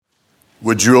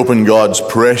Would you open God's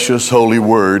precious holy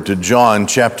word to John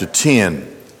chapter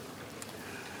 10?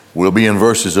 We'll be in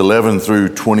verses 11 through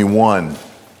 21.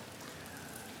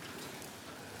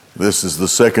 This is the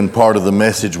second part of the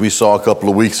message we saw a couple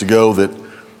of weeks ago that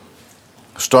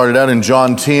started out in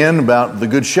John 10 about the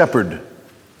Good Shepherd.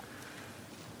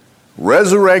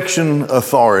 Resurrection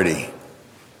authority.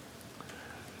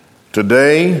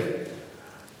 Today,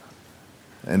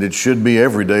 and it should be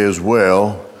every day as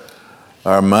well,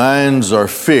 our minds are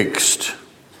fixed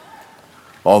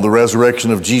on the resurrection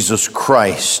of Jesus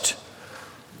Christ.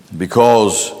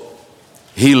 Because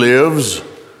He lives,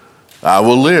 I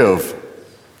will live.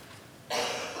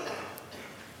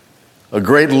 A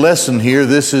great lesson here.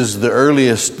 This is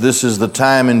the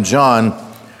time in John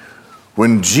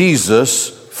when Jesus,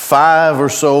 5 or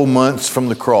so months from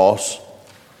the cross,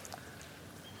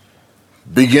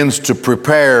 begins to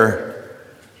prepare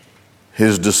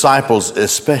His disciples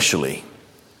especially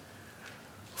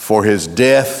for His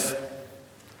death,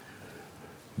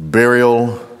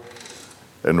 burial,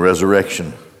 and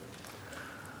resurrection.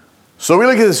 So we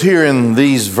look at this here in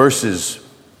these verses.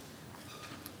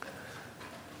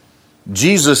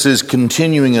 Jesus is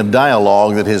continuing a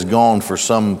dialogue that has gone for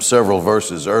several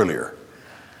verses earlier.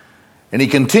 And He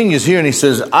continues here and He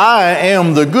says, I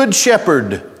am the good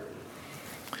shepherd.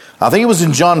 I think it was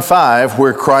in John 5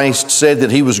 where Christ said that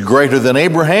He was greater than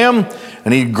Abraham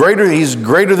and He's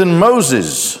greater than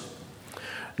Moses.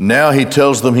 Now He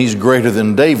tells them He's greater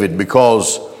than David,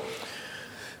 because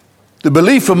the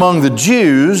belief among the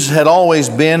Jews had always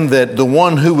been that the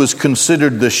one who was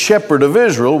considered the shepherd of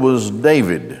Israel was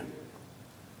David.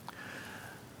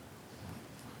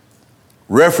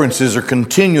 References are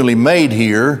continually made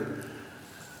here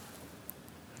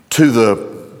to the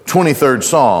 23rd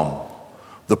Psalm,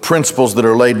 the principles that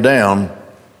are laid down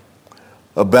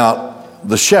about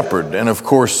the shepherd. And of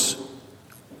course,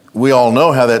 we all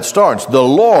know how that starts. The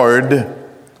Lord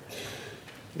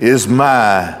is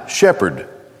my shepherd.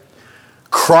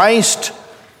 Christ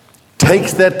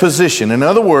takes that position. In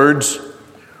other words,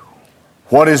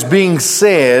 what is being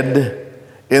said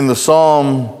in the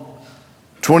Psalm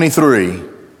 23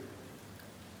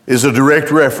 is a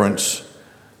direct reference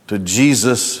to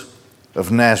Jesus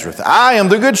of Nazareth. I am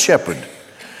the good shepherd.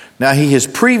 Now, He has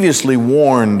previously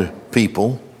warned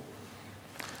people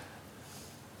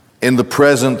in the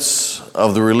presence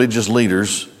of the religious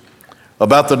leaders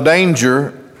about the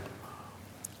danger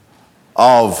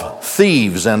of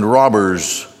thieves and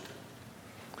robbers,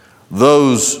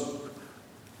 those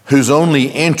whose only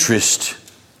interest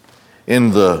in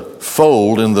the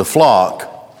fold, in the flock,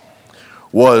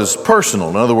 was personal.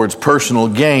 In other words, personal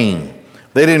gain.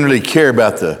 They didn't really care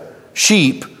about the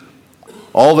sheep.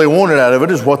 All they wanted out of it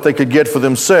is what they could get for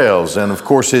themselves. And of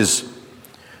course,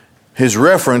 his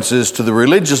reference is to the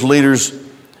religious leaders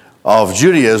of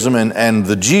Judaism and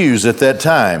the Jews at that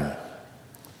time.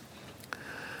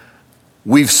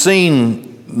 We've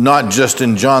seen, not just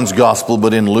in John's gospel,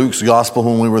 but in Luke's gospel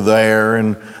when we were there,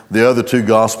 and the other two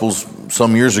gospels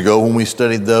some years ago when we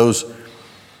studied those,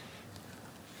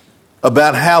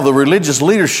 about how the religious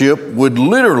leadership would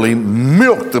literally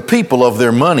milk the people of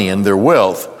their money and their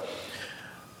wealth.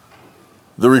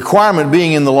 The requirement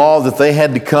being in the law that they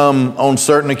had to come on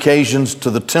certain occasions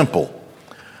to the temple.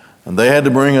 And they had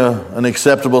to bring an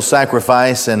acceptable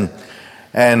sacrifice, and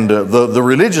the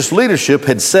religious leadership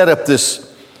had set up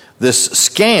this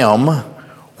scam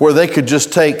where they could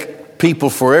just take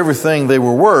people for everything they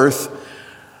were worth,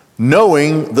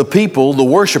 knowing the people, the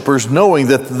worshipers, knowing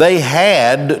that they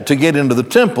had to get into the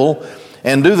temple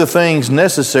and do the things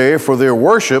necessary for their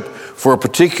worship for a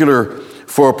particular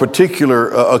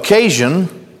occasion.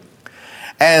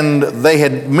 And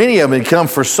many of them had come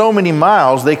for so many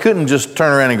miles, they couldn't just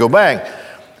turn around and go back.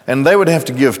 And they would have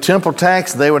to give temple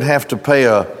tax. They would have to pay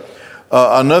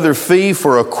another fee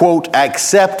for a, quote,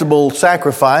 acceptable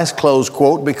sacrifice, close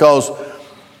quote, because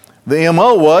the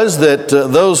MO was that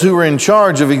those who were in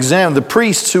charge of the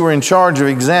priests who were in charge of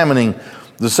examining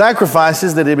the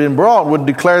sacrifices that had been brought would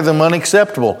declare them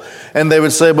unacceptable. And they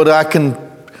would say, but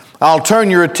I'll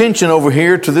turn your attention over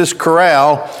here to this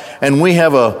corral, and we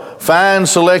have a fine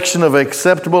selection of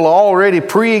acceptable, already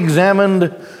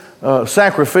pre-examined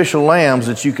sacrificial lambs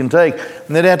that you can take.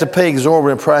 And they'd have to pay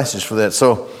exorbitant prices for that.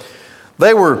 So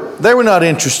they were not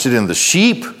interested in the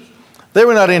sheep. They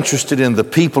were not interested in the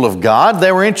people of God.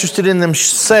 They were interested in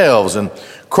themselves. And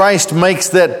Christ makes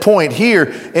that point here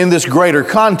in this greater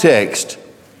context.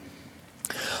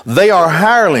 They are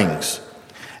hirelings.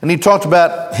 And He talked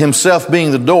about Himself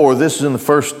being the door. This is in the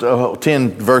first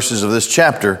 10 verses of this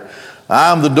chapter.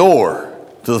 I am the door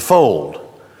to the fold,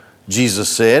 Jesus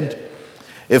said.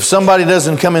 If somebody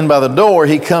doesn't come in by the door,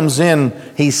 he comes in,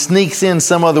 he sneaks in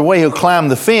some other way. He'll climb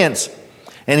the fence,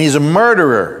 and he's a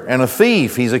murderer and a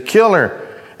thief. He's a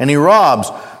killer, and he robs.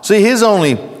 See,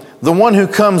 the one who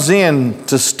comes in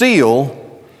to steal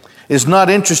is not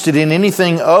interested in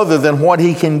anything other than what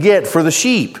he can get for the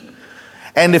sheep.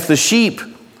 And if the sheep,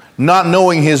 not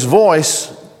knowing his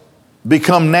voice,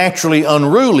 become naturally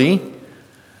unruly,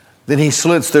 then he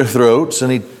slits their throats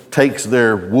and he takes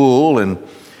their wool and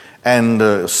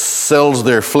sells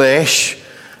their flesh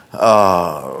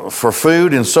for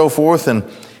food and so forth. And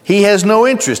he has no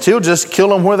interest. He'll just kill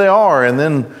them where they are and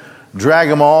then drag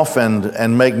them off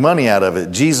and make money out of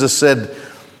it. Jesus said,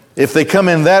 if they come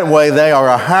in that way, they are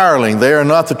a hireling. They are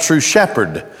not the true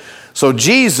shepherd. So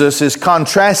Jesus is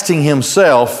contrasting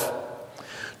himself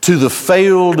to the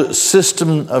failed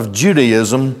system of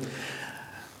Judaism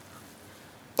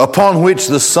upon which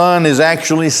the sun is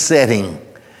actually setting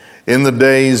in the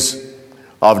days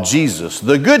of Jesus.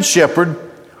 The good shepherd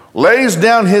lays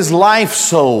down his life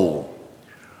soul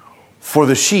for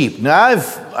the sheep. Now,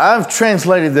 I've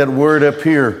translated that word up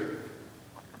here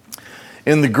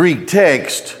in the Greek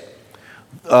text.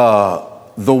 The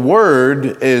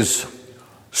word is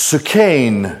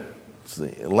sukein. It's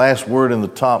the last word in the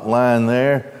top line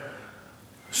there.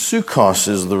 Sukos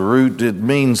is the root. It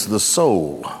means the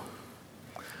soul.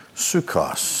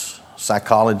 Sukos.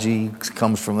 Psychology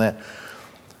comes from that.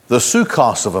 The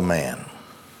sukos of a man.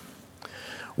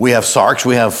 We have sarx,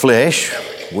 we have flesh,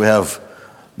 we have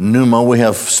pneuma, we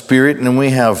have spirit, and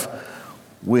we have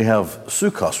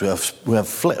sukos,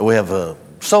 we have a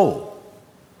soul.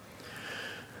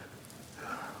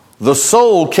 The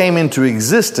soul came into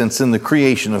existence in the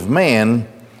creation of man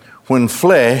when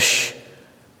flesh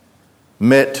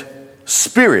met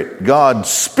spirit. God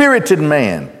spirited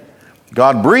man.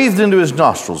 God breathed into his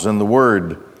nostrils, and the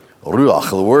word ruach,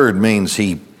 the word means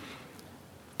he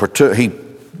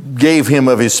gave him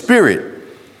of his spirit.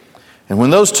 And when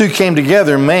those two came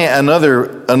together,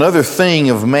 another thing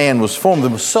of man was formed,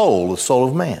 the soul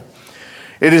of man.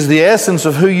 It is the essence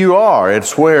of who you are.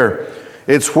 It's where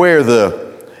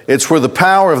the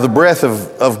power of the breath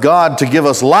of God to give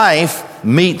us life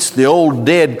meets the old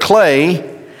dead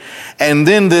clay, and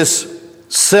then this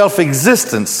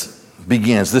self-existence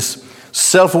begins, this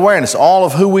self-awareness, all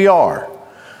of who we are.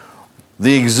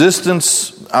 The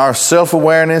existence, our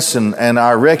self-awareness and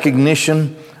our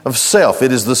recognition of self.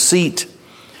 It is the seat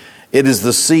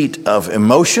of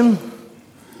emotion,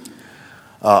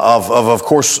 of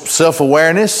course,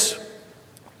 self-awareness.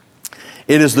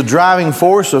 It is the driving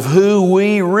force of who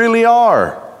we really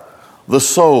are, the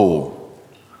soul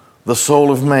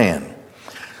of man.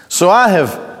 So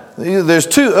there's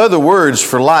two other words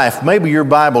for life. Maybe your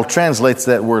Bible translates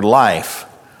that word life.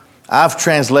 I've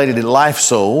translated it life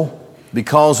soul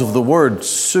because of the word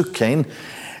sukein.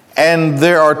 And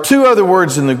there are two other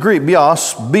words in the Greek,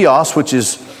 bios, which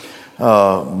is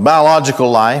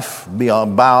biological life.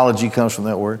 Biology comes from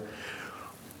that word.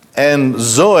 And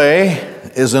zoe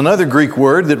is another Greek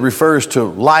word that refers to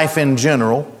life in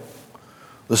general,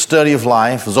 the study of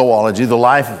life, zoology, the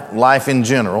life in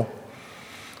general.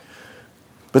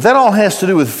 But that all has to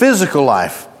do with physical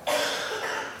life.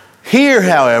 Here,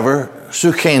 however,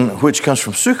 sukein, which comes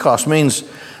from sukos,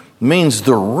 means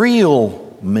the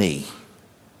real me.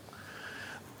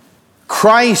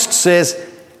 Christ says,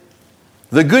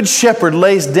 the good shepherd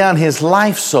lays down his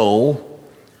life soul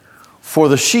for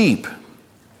the sheep.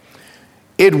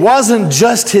 It wasn't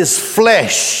just his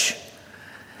flesh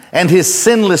and his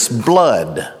sinless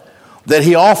blood that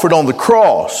he offered on the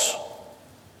cross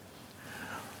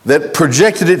that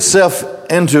projected itself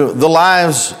into the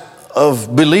lives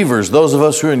of believers, those of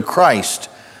us who are in Christ,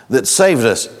 that saved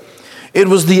us. It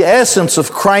was the essence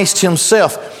of Christ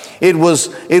himself. It was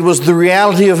the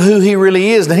reality of who he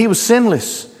really is. Now, he was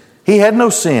sinless. He had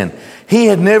no sin. He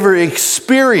had never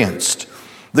experienced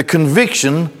the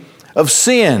conviction of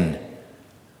sin.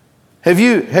 Have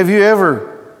you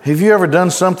ever done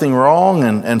something wrong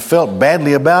and felt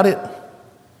badly about it?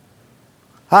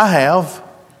 I have.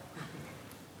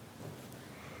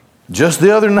 Just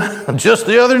the other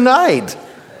night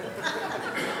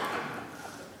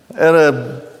at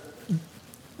a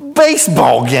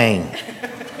baseball game.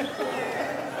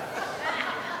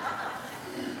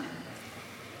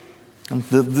 The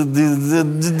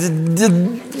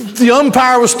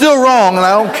umpire was still wrong, and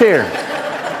I don't care.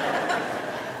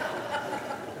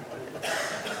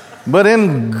 But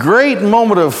in great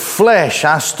moment of flesh,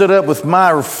 I stood up with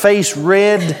my face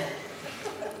red,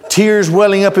 tears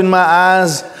welling up in my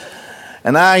eyes,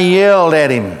 and I yelled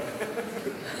at him.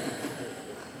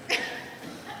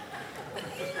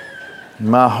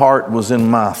 My heart was in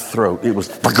my throat. It was...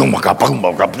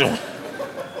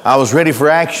 I was ready for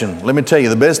action. Let me tell you,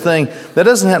 the best thing... That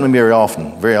doesn't happen to me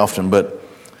very often, but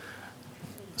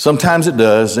sometimes it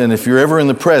does. And if you're ever in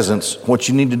the presence, what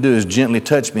you need to do is gently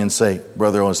touch me and say,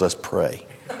 Brother Owens, let's pray.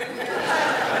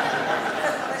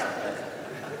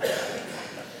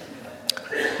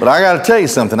 But I got to tell you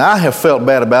something. I have felt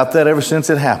bad about that ever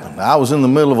since it happened. I was in the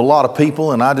middle of a lot of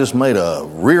people, and I just made a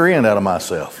rear end out of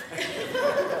myself.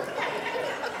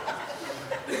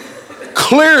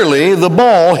 Clearly, the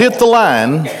ball hit the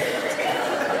line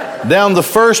down the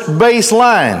first base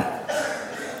line.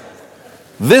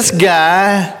 This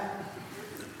guy,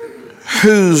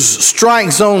 whose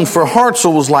strike zone for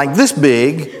Hartselle was like this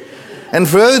big, and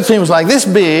for the other team was like this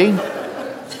big,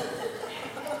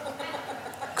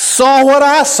 saw what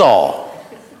I saw.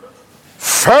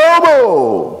 Foul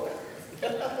ball.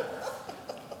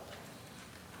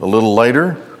 A little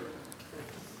later,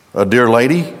 a dear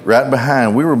lady right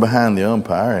behind, we were behind the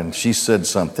umpire, and she said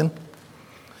something,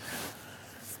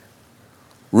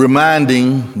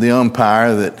 reminding the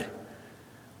umpire that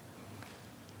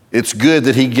it's good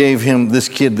that he gave this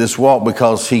kid this walk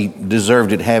because he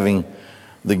deserved it,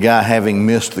 the guy having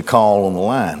missed the call on the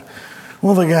line.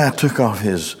 Well, the guy took off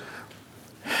his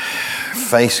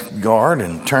face guard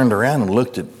and turned around and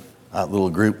looked at that little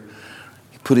group.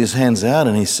 He put his hands out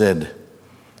and he said,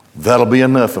 "That'll be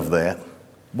enough of that."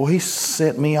 Boy, he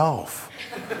set me off.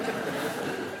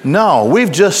 No,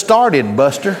 we've just started,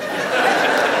 Buster.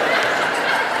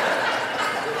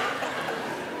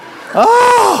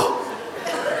 Oh!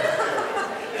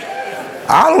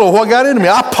 I don't know what got into me.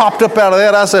 I popped up out of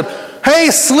that. I said, "Hey,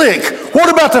 Slick, what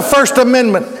about the First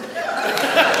Amendment?"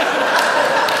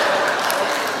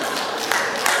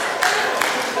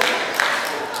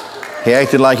 He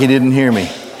acted like he didn't hear me.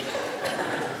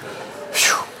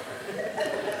 Whew.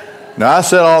 Now, I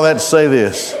said all that to say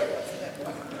this.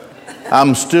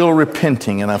 I'm still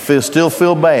repenting, and I still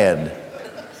feel bad.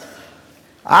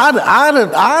 I'd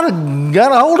have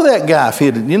got a hold of that guy if he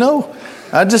had,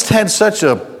 I just had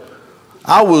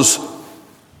I was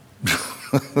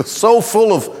so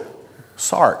full of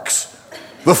sarks,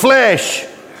 the flesh,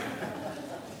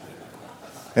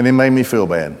 and it made me feel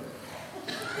bad.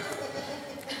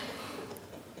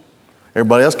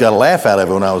 Everybody else got a laugh out of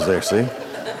it when I was there, see?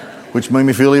 Which made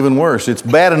me feel even worse. It's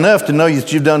bad enough to know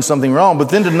that you've done something wrong, but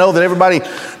then to know that everybody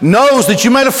knows that you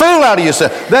made a fool out of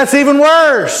yourself, that's even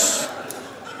worse.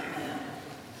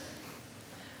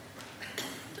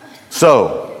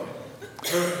 So,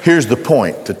 here's the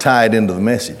point to tie it into the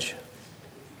message.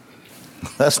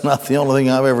 That's not the only thing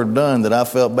I've ever done that I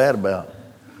felt bad about.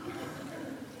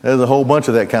 There's a whole bunch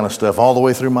of that kind of stuff all the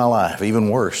way through my life, even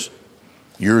worse.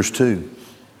 Yours too.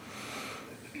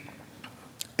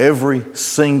 Every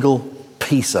single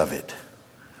piece of it,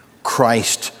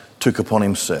 Christ took upon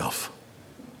himself.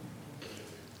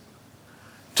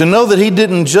 To know that he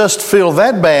didn't just feel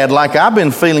that bad like I've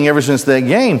been feeling ever since that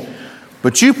game,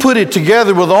 but you put it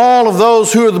together with all of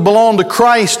those who belong to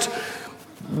Christ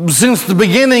since the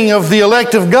beginning of the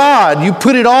elect of God. You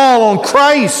put it all on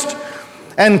Christ.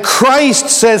 And Christ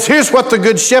says, here's what the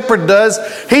Good Shepherd does.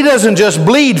 He doesn't just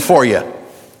bleed for you.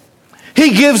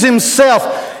 He gives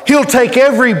himself. He'll take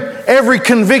every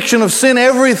conviction of sin,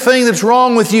 everything that's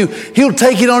wrong with you, he'll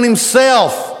take it on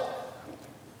himself.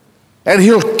 And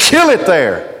he'll kill it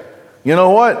there. You know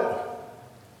what?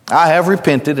 I have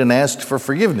repented and asked for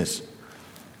forgiveness.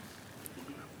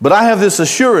 But I have this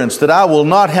assurance that I will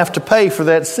not have to pay for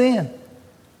that sin.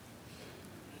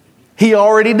 He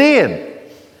already did.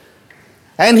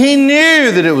 And he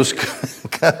knew that it was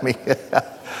coming.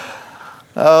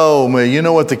 Oh, man, you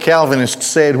know what the Calvinist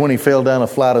said when he fell down a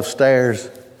flight of stairs?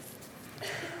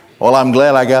 Well, I'm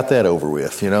glad I got that over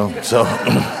with, So,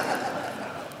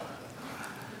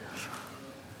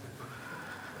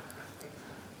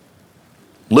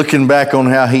 looking back on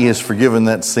how he has forgiven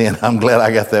that sin, I'm glad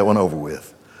I got that one over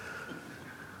with.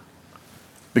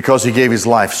 Because he gave his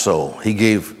life soul. He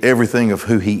gave everything of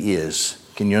who he is.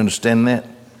 Can you understand that?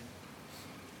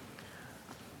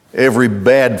 Every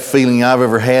bad feeling I've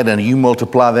ever had, and you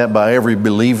multiply that by every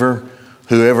believer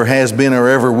who ever has been or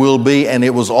ever will be, and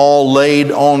it was all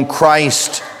laid on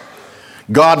Christ.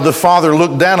 God the Father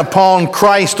looked down upon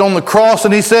Christ on the cross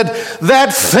and he said,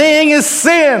 that thing is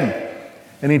sin.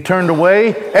 And he turned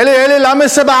away. Eli, Eli, lama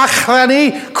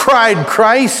sabachthani, cried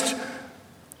Christ.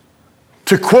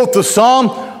 To quote the psalm,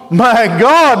 my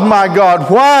God,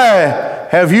 why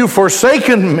have you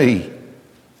forsaken me?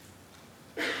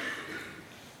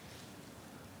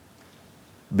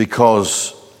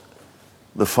 Because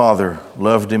the Father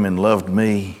loved him and loved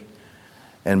me,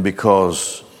 and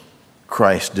because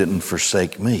Christ didn't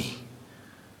forsake me.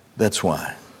 That's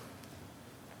why.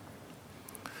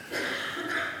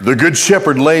 The good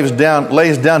shepherd lays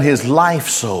down his life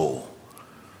soul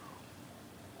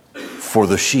for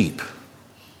the sheep.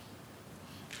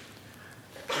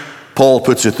 Paul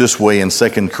puts it this way in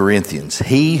 2 Corinthians.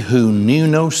 He who knew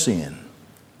no sin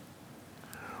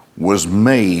was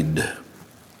made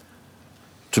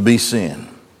to be sin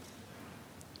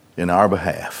in our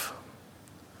behalf,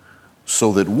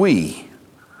 so that we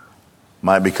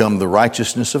might become the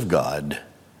righteousness of God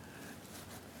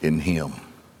in him.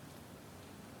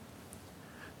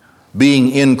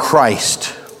 Being in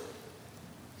Christ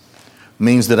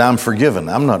means that I'm forgiven.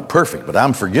 I'm not perfect, but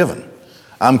I'm forgiven.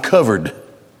 I'm covered.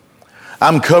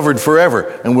 I'm covered forever.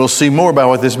 And we'll see more about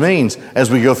what this means as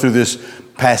we go through this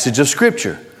passage of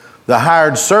Scripture. The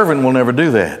hired servant will never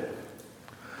do that.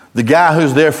 The guy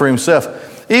who's there for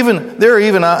himself. There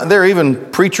are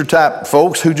even preacher type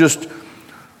folks who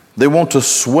they want to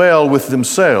swell with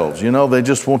themselves. You know, they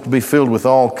just want to be filled with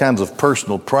all kinds of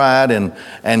personal pride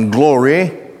and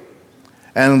glory.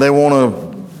 And they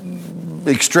want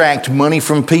to extract money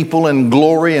from people and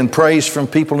glory and praise from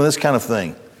people and this kind of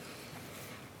thing.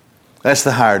 That's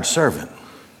the hired servant.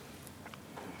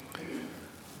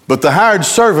 But the hired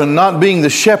servant, not being the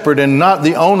shepherd and not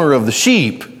the owner of the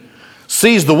sheep,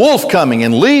 sees the wolf coming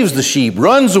and leaves the sheep,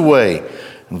 runs away.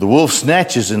 And the wolf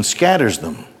snatches and scatters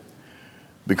them.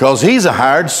 Because he's a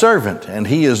hired servant and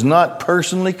he is not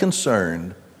personally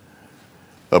concerned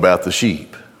about the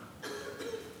sheep.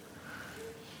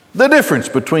 The difference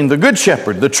between the good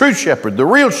shepherd, the true shepherd, the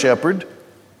real shepherd,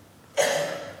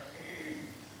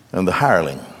 and the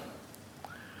hireling.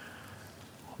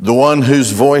 The one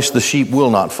whose voice the sheep will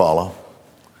not follow.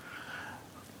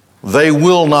 They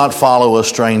will not follow a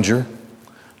stranger.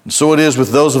 And so it is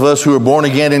with those of us who are born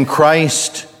again in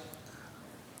Christ.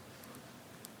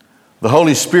 The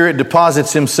Holy Spirit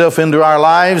deposits himself into our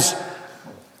lives,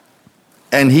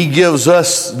 and he gives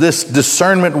us this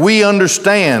discernment. We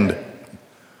understand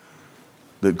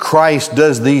that Christ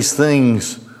does these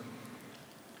things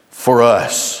for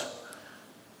us,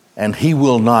 and he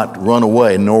will not run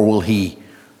away, nor will he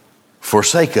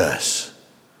forsake us.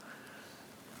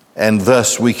 And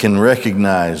thus we can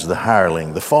recognize the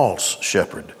hireling, the false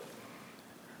shepherd,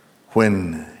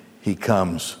 when he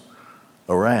comes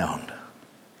around.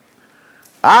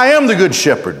 I am the good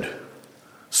shepherd.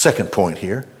 Second point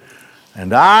here.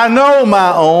 And I know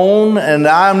my own, and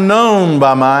I'm known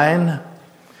by mine.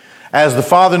 As the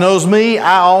Father knows me,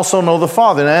 I also know the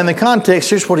Father. Now in the context,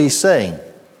 here's what he's saying.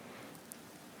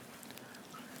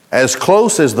 As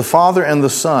close as the Father and the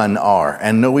Son are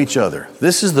and know each other.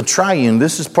 This is the triune.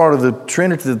 This is part of the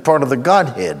Trinity, part of the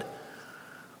Godhead.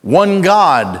 One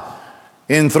God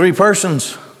in three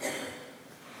persons.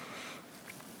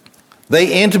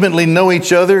 They intimately know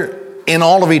each other in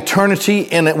all of eternity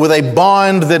with a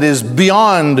bond that is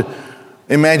beyond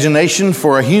imagination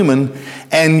for a human.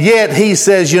 And yet he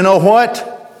says, you know what?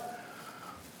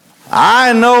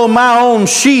 I know my own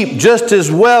sheep just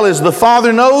as well as the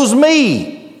Father knows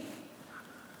me.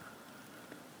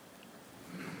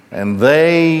 And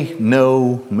they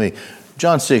know me.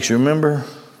 John 6, you remember?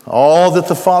 All that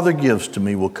the Father gives to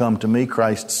me will come to me,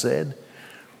 Christ said.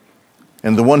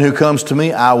 And the one who comes to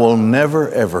me, I will never,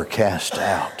 ever cast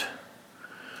out.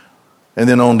 And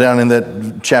then on down in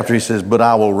that chapter he says, but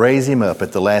I will raise him up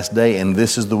at the last day, and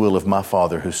this is the will of my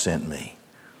Father who sent me.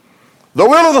 The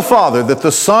will of the Father, that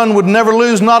the Son would never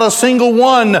lose not a single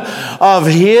one of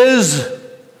his.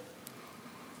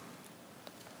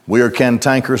 We are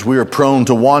cantankerous. We are prone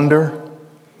to wander.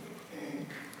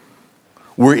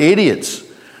 We're idiots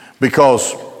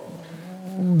because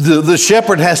the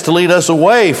shepherd has to lead us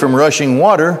away from rushing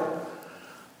water,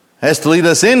 has to lead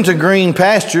us into green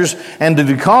pastures and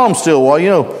to calm still water. You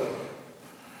know,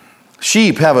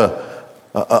 sheep have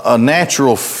a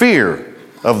natural fear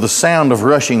of the sound of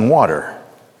rushing water.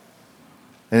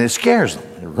 And it scares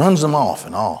them. It runs them off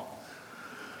and all.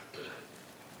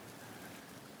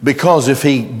 Because if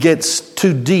he gets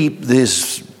too deep,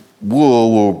 his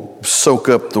wool will soak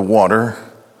up the water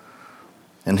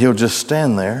and he'll just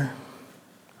stand there,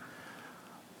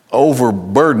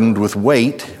 overburdened with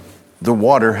weight, the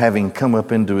water having come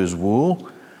up into his wool,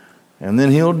 and then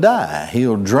he'll die.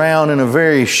 He'll drown in a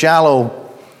very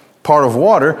shallow part of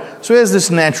water. So he has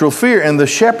this natural fear, and the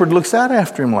shepherd looks out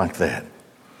after him like that.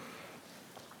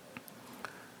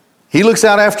 He looks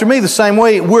out after me the same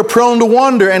way. We're prone to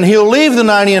wander, and he'll leave the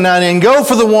 99 and go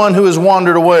for the one who has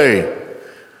wandered away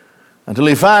until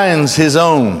he finds his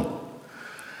own.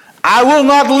 I will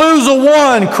not lose a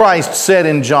one, Christ said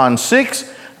in John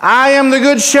 6. I am the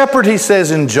good shepherd, he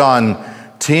says in John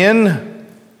 10.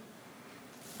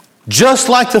 Just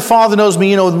like the Father knows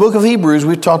me. You know, the book of Hebrews,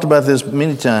 we've talked about this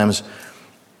many times,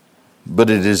 but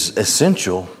it is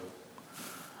essential.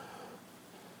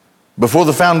 Before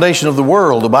the foundation of the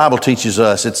world, the Bible teaches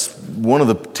us, it's one of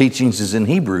the teachings is in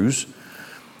Hebrews,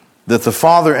 that the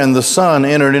Father and the Son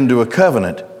entered into a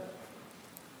covenant.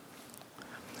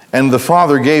 And the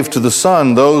Father gave to the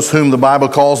Son those whom the Bible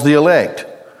calls the elect.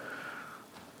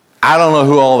 I don't know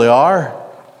who all they are.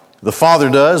 The Father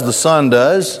does, the Son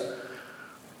does.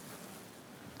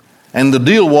 And the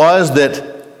deal was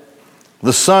that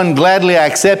the Son gladly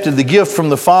accepted the gift from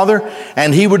the Father,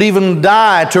 and He would even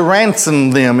die to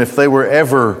ransom them if they were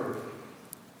ever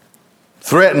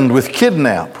threatened with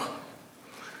kidnap.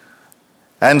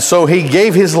 And so He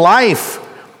gave His life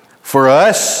for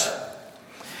us.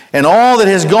 And all that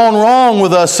has gone wrong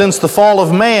with us since the fall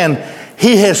of man,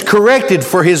 He has corrected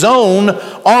for His own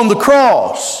on the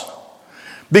cross.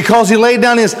 Because He laid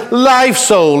down His life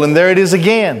soul, and there it is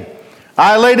again.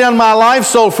 I lay down my life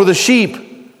soul for the sheep.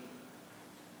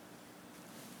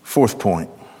 Fourth point.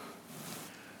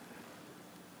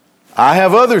 I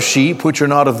have other sheep which are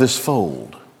not of this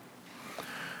fold.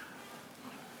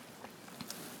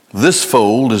 This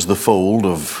fold is the fold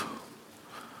of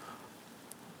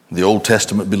the Old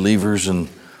Testament believers and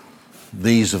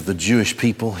these of the Jewish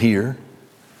people here.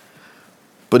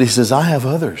 But He says, I have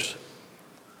others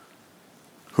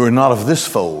who are not of this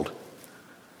fold.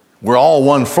 We're all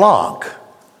one flock.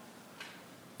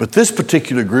 But this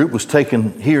particular group was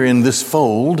taken here in this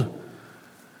fold.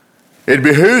 It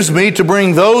behooves me to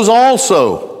bring those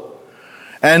also.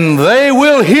 And they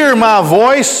will hear my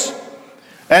voice,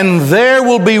 and there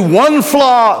will be one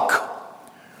flock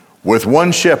with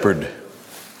one shepherd.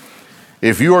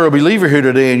 If you are a believer here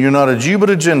today and you're not a Jew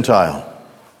but a Gentile,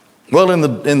 well, in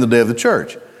the day of the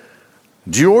church,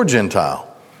 Jew or Gentile,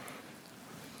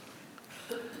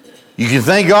 you can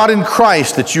thank God in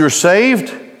Christ that you are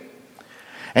saved,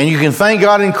 and you can thank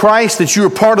God in Christ that you are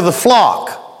part of the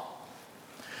flock,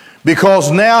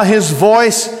 because now His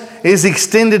voice is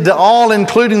extended to all,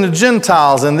 including the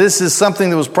Gentiles. And this is something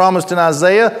that was promised in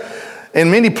Isaiah in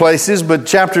many places, but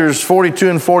chapters 42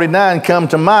 and 49 come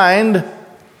to mind.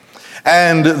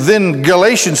 And then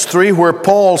Galatians 3, where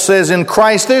Paul says, in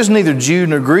Christ there's neither Jew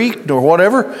nor Greek nor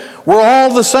whatever. We're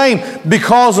all the same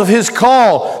because of His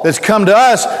call that's come to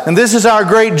us. And this is our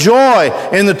great joy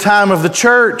in the time of the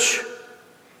church.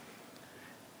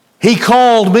 He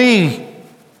called me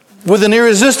with an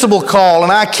irresistible call,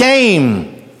 and I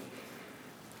came.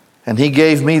 And He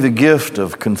gave me the gift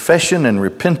of confession and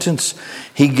repentance.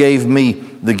 He gave me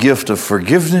the gift of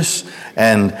forgiveness,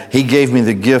 and He gave me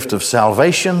the gift of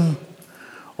salvation.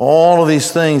 All of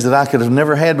these things that I could have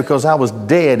never had because I was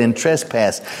dead in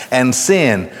trespass and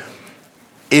sin.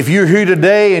 If you're here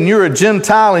today and you're a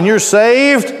Gentile and you're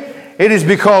saved, it is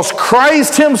because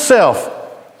Christ Himself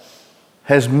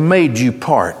has made you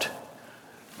part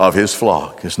of His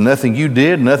flock. It's nothing you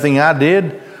did, nothing I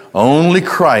did. Only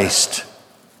Christ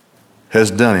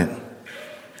has done it.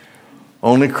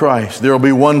 Only Christ. There will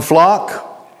be one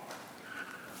flock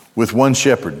with one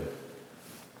shepherd.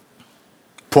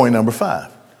 Point number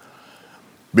 5.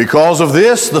 Because of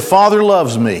this, the Father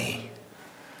loves me,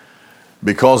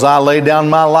 because I lay down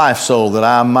my life soul that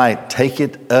I might take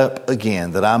it up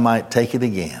again, that I might take it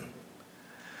again.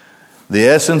 The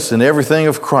essence and everything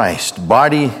of Christ,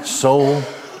 body, soul,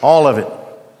 all of it.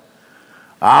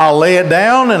 I'll lay it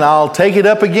down and I'll take it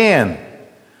up again.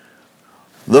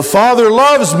 The Father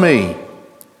loves me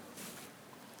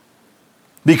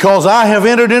because I have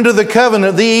entered into the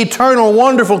covenant, the eternal,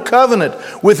 wonderful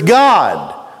covenant with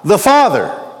God, the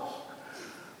Father.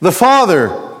 The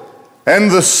Father and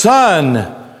the Son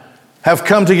have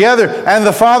come together, and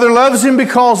the Father loves Him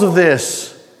because of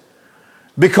this.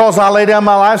 Because I lay down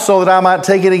my life so that I might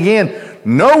take it again.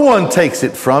 No one takes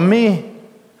it from me.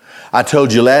 I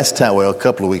told you last time, well, a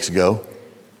couple of weeks ago,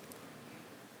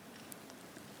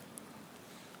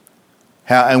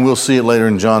 how, and we'll see it later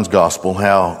in John's Gospel,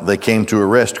 how they came to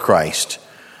arrest Christ.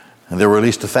 And there were at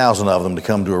least 1,000 of them to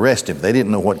come to arrest Him. They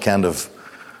didn't know what kind of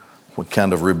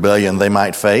rebellion they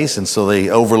might face, and so they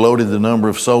overloaded the number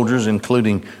of soldiers,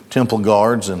 including temple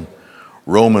guards and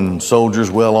Roman soldiers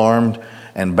well armed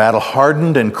and battle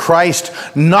hardened, and Christ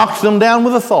knocked them down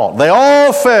with a thought. They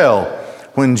all fell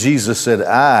when Jesus said,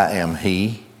 I am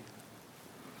He.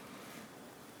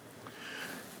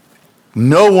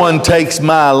 No one takes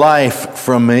my life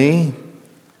from me,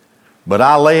 but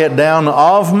I lay it down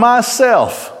of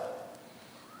myself.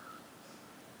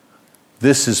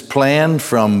 This is planned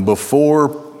from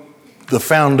before the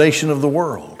foundation of the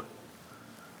world.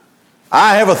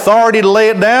 I have authority to lay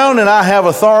it down, and I have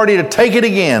authority to take it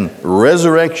again.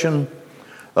 Resurrection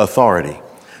authority.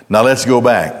 Now let's go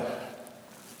back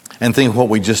and think of what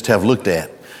we just have looked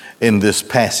at in this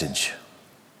passage.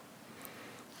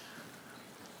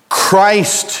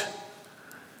 Christ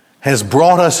has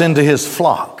brought us into his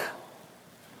flock.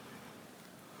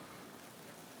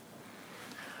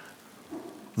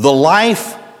 The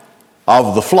life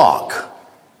of the flock,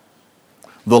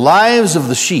 the lives of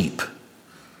the sheep,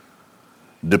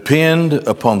 depend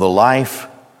upon the life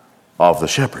of the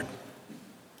shepherd.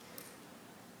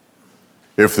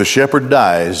 If the shepherd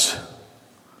dies,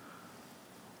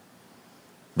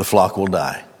 the flock will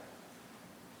die.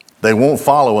 They won't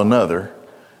follow another,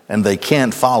 and they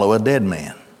can't follow a dead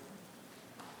man.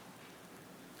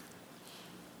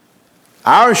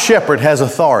 Our shepherd has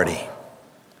authority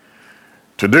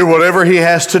to do whatever he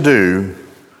has to do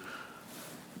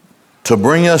to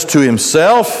bring us to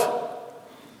himself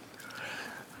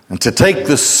and to take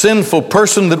the sinful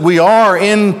person that we are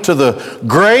into the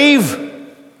grave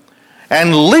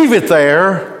and leave it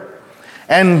there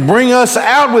and bring us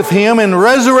out with him in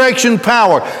resurrection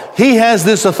power. He has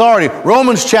this authority.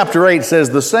 Romans chapter 8 says,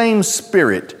 the same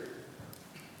Spirit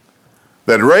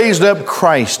that raised up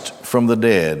Christ from the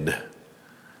dead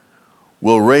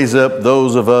will raise up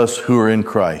those of us who are in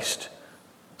Christ.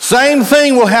 Same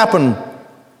thing will happen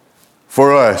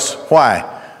for us.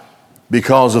 Why?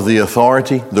 Because of the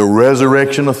authority, the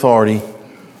resurrection authority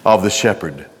of the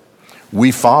shepherd.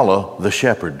 We follow the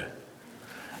shepherd.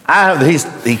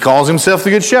 He calls himself the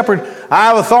good shepherd. I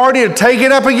have authority to take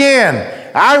it up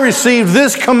again. I received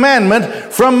this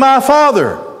commandment from my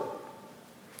Father.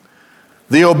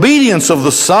 The obedience of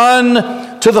the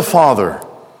Son to the Father.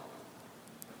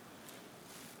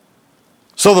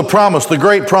 So the promise, the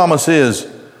great promise is,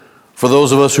 for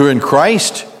those of us who are in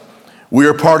Christ, we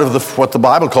are part of what the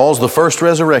Bible calls the first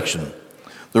resurrection.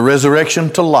 The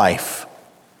resurrection to life.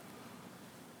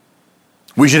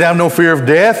 We should have no fear of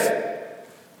death.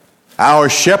 Our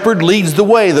shepherd leads the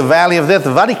way, the valley of death,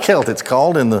 the Valley Kelt it's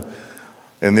called in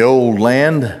the old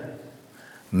land.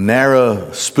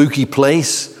 Narrow, spooky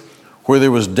place where there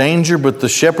was danger, but the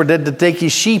shepherd had to take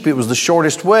his sheep. It was the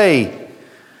shortest way.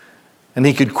 And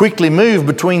he could quickly move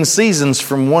between seasons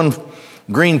from one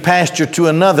green pasture to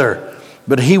another.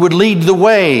 But he would lead the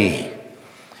way.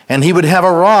 And he would have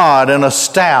a rod and a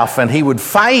staff, and he would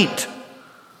fight.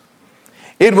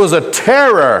 It was a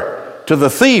terror to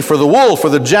the thief or the wolf or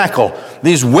the jackal,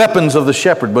 these weapons of the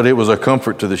shepherd, but it was a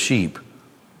comfort to the sheep.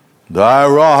 Thy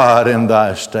rod and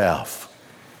thy staff,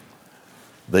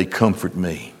 they comfort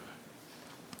me.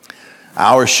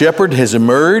 Our shepherd has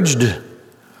emerged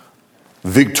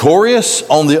victorious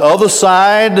on the other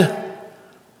side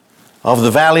of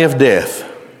the valley of death.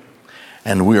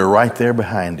 And we are right there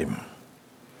behind him.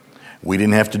 We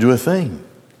didn't have to do a thing.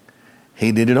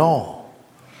 He did it all.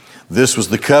 This was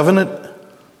the covenant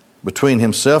between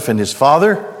himself and his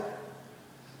Father.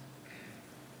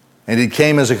 And it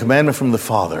came as a commandment from the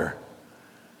Father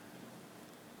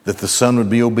that the Son would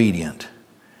be obedient,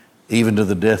 even to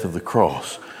the death of the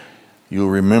cross. You'll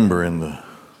remember in the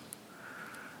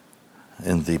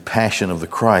passion of the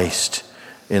Christ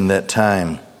in that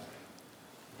time,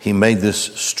 he made this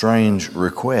strange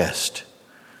request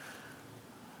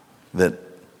that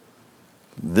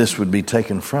this would be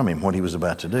taken from him, what he was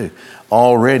about to do.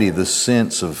 Already the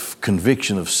sense of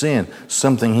conviction of sin,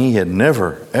 something he had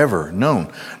never, ever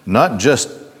known. Not just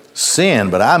sin,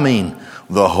 but I mean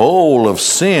the whole of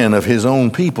sin of his own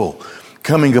people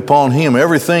coming upon him.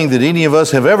 Everything that any of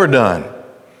us have ever done,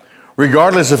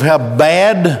 regardless of how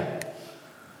bad,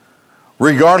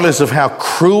 regardless of how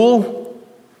cruel,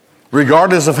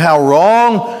 regardless of how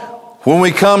wrong, when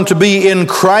we come to be in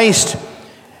Christ,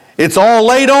 it's all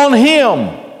laid on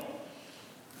him.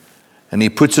 And he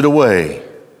puts it away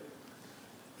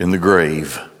in the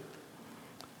grave.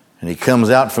 And he comes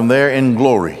out from there in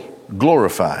glory,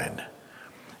 glorified,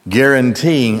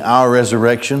 guaranteeing our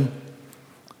resurrection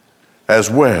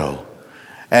as well.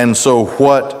 And so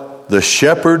what the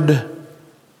shepherd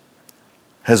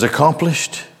has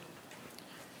accomplished,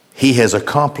 he has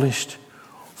accomplished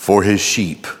for his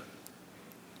sheep.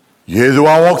 Yea, though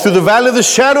I walk through the valley of the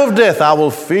shadow of death, I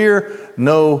will fear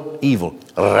no evil.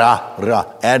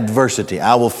 Adversity.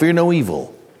 I will fear no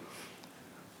evil,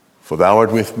 for thou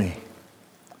art with me.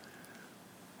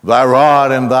 Thy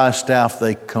rod and thy staff,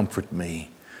 they comfort me.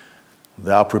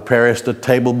 Thou preparest a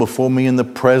table before me in the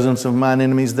presence of mine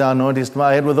enemies. Thou anointest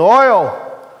my head with oil.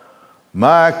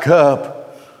 My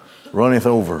cup runneth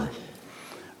over.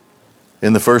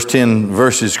 In the first 10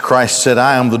 verses, Christ said,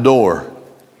 I am the door.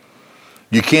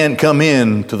 You can't come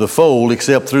in to the fold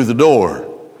except through the door.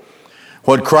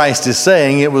 What Christ is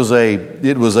saying, it was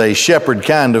a shepherd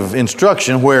kind of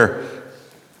instruction where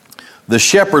The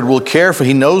shepherd will care for,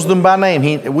 he knows them by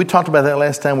name. We talked about that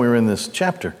last time we were in this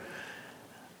chapter.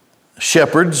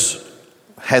 Shepherds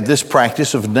had this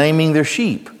practice of naming their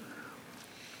sheep.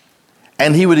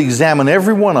 And he would examine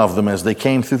every one of them as they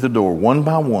came through the door, one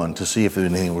by one, to see if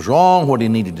anything was wrong, what he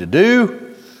needed to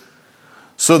do,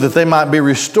 so that they might be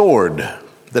restored,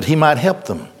 that he might help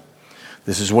them.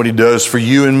 This is what he does for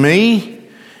you and me.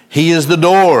 He is the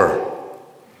door.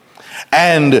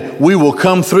 And we will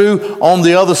come through on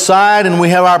the other side, and we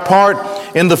have our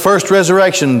part in the first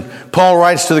resurrection. Paul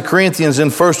writes to the Corinthians in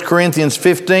 1 Corinthians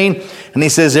 15, and he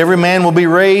says, every man will be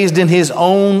raised in his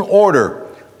own order.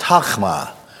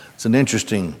 Tachma. It's an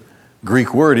interesting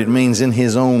Greek word. It means in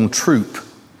his own troop,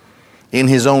 in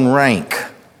his own rank.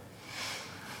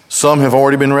 Some have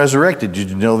already been resurrected. Did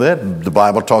you know that? The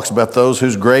Bible talks about those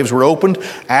whose graves were opened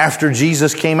after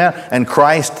Jesus came out, and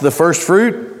Christ the first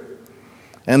fruit.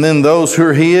 And then those who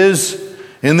are his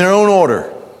in their own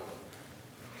order.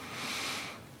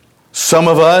 Some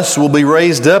of us will be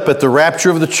raised up at the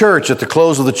rapture of the church, at the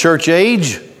close of the church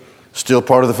age, still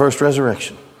part of the first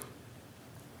resurrection.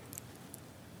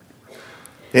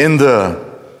 In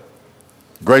the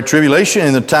Great Tribulation,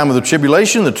 in the time of the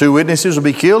tribulation, the two witnesses will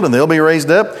be killed and they'll be raised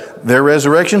up. Their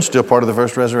resurrection, still part of the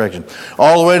first resurrection.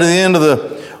 All the way to the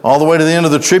end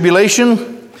of the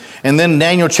tribulation. And then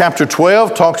Daniel chapter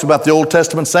 12 talks about the Old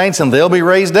Testament saints and they'll be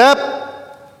raised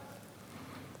up.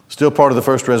 Still part of the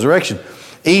first resurrection.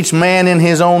 Each man in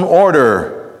his own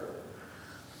order,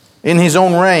 in his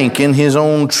own rank, in his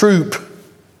own troop.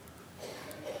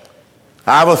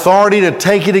 I have authority to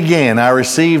take it again. I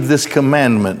received this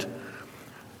commandment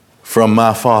from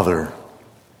my Father.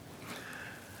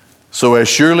 So as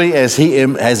surely as he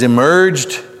has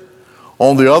emerged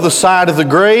on the other side of the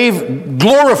grave,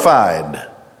 glorified,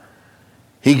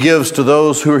 he gives to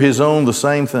those who are his own the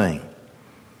same thing.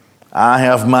 I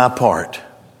have my part.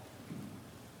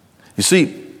 You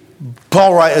see,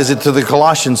 Paul writes it to the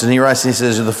Colossians, and he writes, he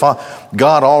says,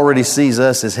 God already sees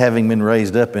us as having been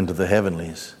raised up into the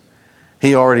heavenlies.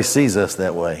 He already sees us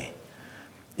that way.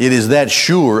 It is that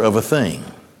sure of a thing.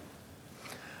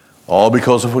 All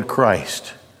because of what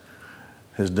Christ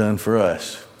has done for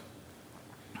us.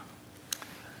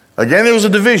 Again, there was a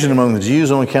division among the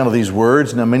Jews on account of these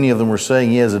words. Now, many of them were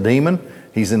saying he has a demon.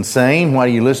 He's insane. Why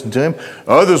do you listen to him?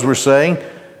 Others were saying,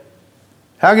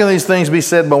 how can these things be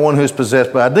said by one who is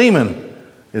possessed by a demon?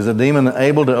 Is a demon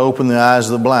able to open the eyes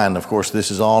of the blind? Of course, this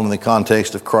is all in the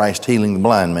context of Christ healing the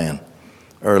blind man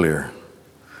earlier.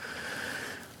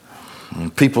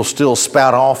 And people still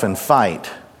spout off and fight.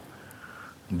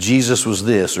 Jesus was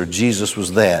this or Jesus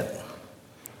was that.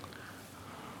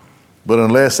 But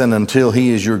unless and until he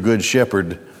is your good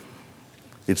shepherd,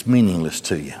 it's meaningless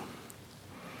to you.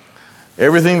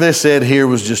 Everything they said here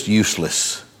was just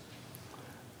useless.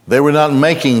 They were not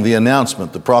making the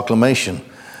announcement, the proclamation,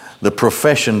 the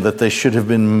profession that they should have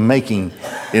been making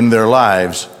in their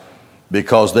lives,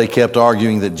 because they kept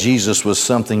arguing that Jesus was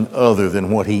something other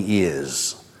than what he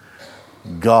is.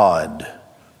 God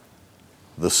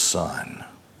the Son,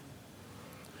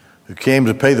 who came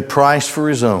to pay the price for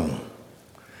his own,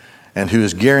 and who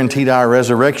has guaranteed our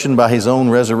resurrection by his own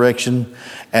resurrection,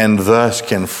 and thus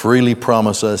can freely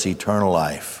promise us eternal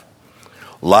life.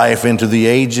 Life into the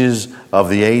ages of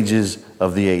the ages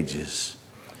of the ages.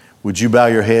 Would you bow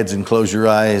your heads and close your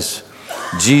eyes?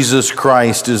 Jesus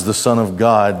Christ is the Son of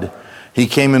God. He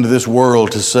came into this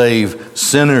world to save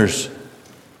sinners.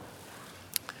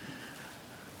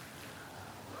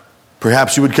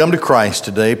 Perhaps you would come to Christ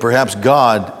today. Perhaps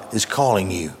God is calling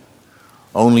you.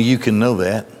 Only you can know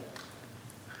that.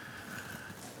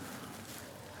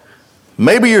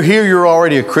 Maybe you're here, you're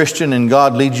already a Christian, and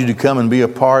God leads you to come and be a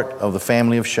part of the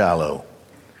family of Shiloh,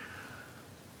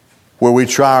 where we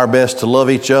try our best to love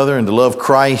each other and to love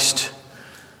Christ,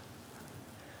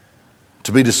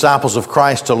 to be disciples of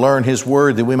Christ, to learn his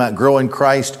word, that we might grow in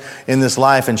Christ in this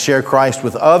life and share Christ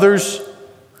with others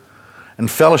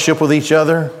and fellowship with each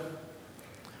other.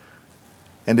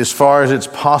 And as far as it's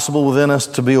possible within us,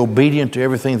 to be obedient to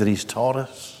everything that he's taught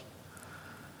us.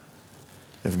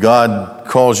 If God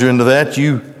calls you into that,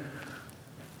 you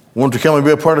want to come and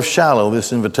be a part of Shiloh,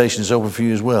 this invitation is open for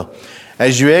you as well.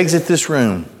 As you exit this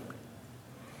room,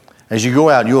 as you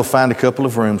go out, you'll find a couple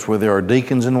of rooms where there are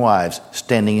deacons and wives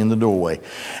standing in the doorway.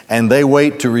 And they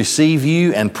wait to receive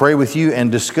you and pray with you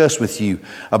and discuss with you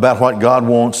about what God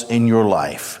wants in your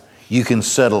life. You can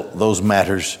settle those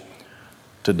matters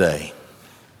today.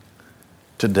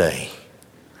 Today.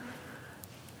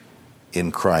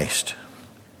 In Christ.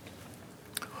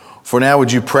 For now,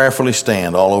 would you prayerfully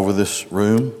stand all over this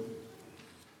room?